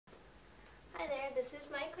Hi there, this is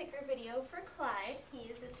my clicker video for Clyde. He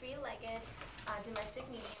is the three-legged domestic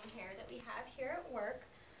medium hair that we have here at work.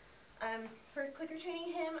 For clicker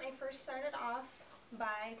training him, I first started off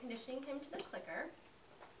by conditioning him to the clicker.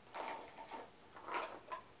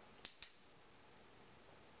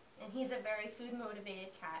 And he's a very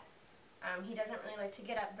food-motivated cat. He doesn't really like to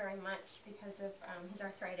get up very much because of his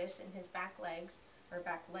arthritis in his back legs, or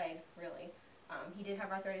back leg, really. He did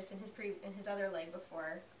have arthritis in his other leg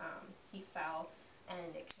before he fell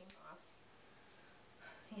and it came off.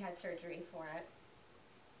 He had surgery for it.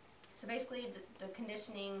 So basically, the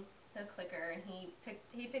conditioning, the clicker, and he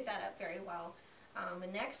picked that up very well.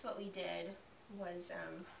 And next, what we did was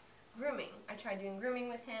grooming. I tried doing grooming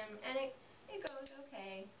with him, and it goes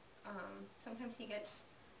okay. Sometimes he gets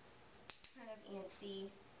kind of antsy,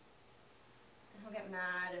 and he'll get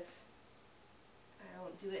mad if I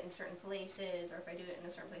don't do it in certain places, or if I do it in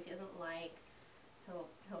a certain place he doesn't like,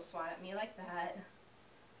 he'll swat at me like that.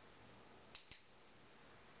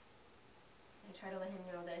 I try to let him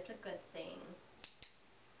know that it's a good thing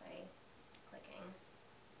by clicking.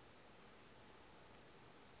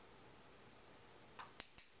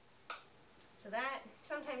 So that,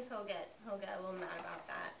 sometimes he'll get a little mad about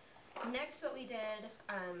that. Next, what we did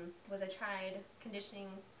was I tried conditioning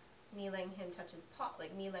me letting him touch his paw,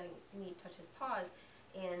 like me letting me touch his paws,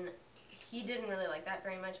 and he didn't really like that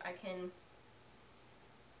very much. I can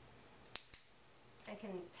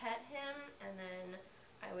pet him, and then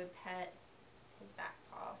I would pet his back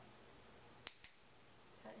paw.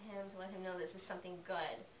 Pet him to let him know this is something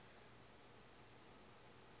good.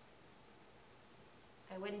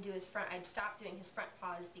 I wouldn't do his front. I'd stop doing his front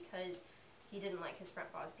paws because he didn't like his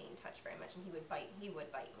front paws being touched very much, and he would bite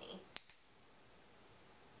me.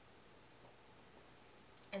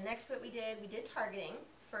 And next, what we did targeting,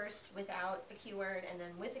 first without a cue word and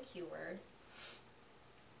then with a cue word.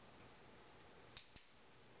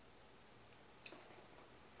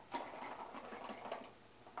 And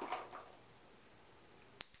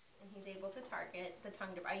he's able to target the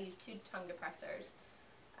tongue. I use 2 tongue depressors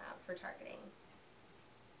for targeting.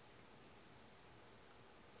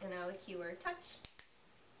 And now the cue word, touch.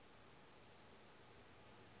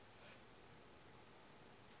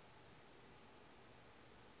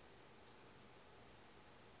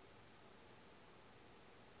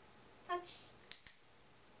 Touch.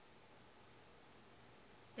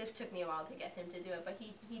 This took me a while to get him to do it, but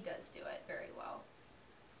he does do it very well.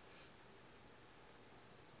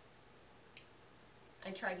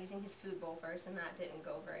 I tried using his food bowl first, and that didn't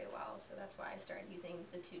go very well, so that's why I started using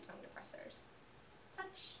the 2 tongue depressors.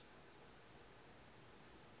 Touch.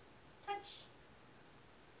 Touch.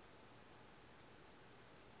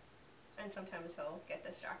 And sometimes he'll get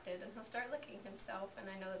distracted and he'll start licking himself, and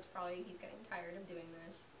I know that's probably he's getting tired of doing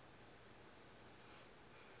this.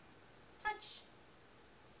 Touch.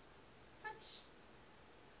 Touch.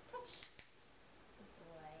 Touch. Good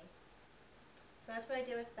boy. So that's what I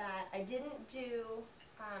did with that. I didn't do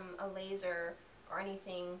a laser or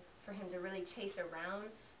anything for him to really chase around,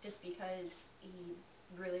 just because he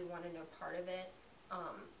really wanted no part of it.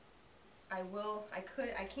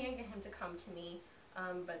 I can get him to come to me,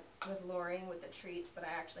 but with luring, with the treats, but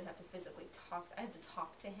I actually have to physically talk. I have to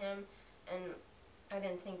talk to him, and I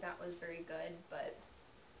didn't think that was very good, but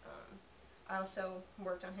I also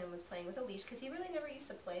worked on him with playing with a leash, because he really never used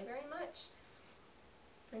to play very much.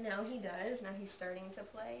 And now he does. Now he's starting to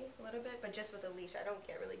play a little bit, but just with a leash. I don't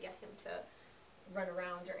really get him to run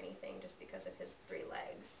around or anything just because of his 3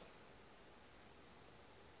 legs.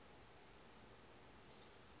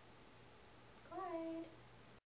 Clyde.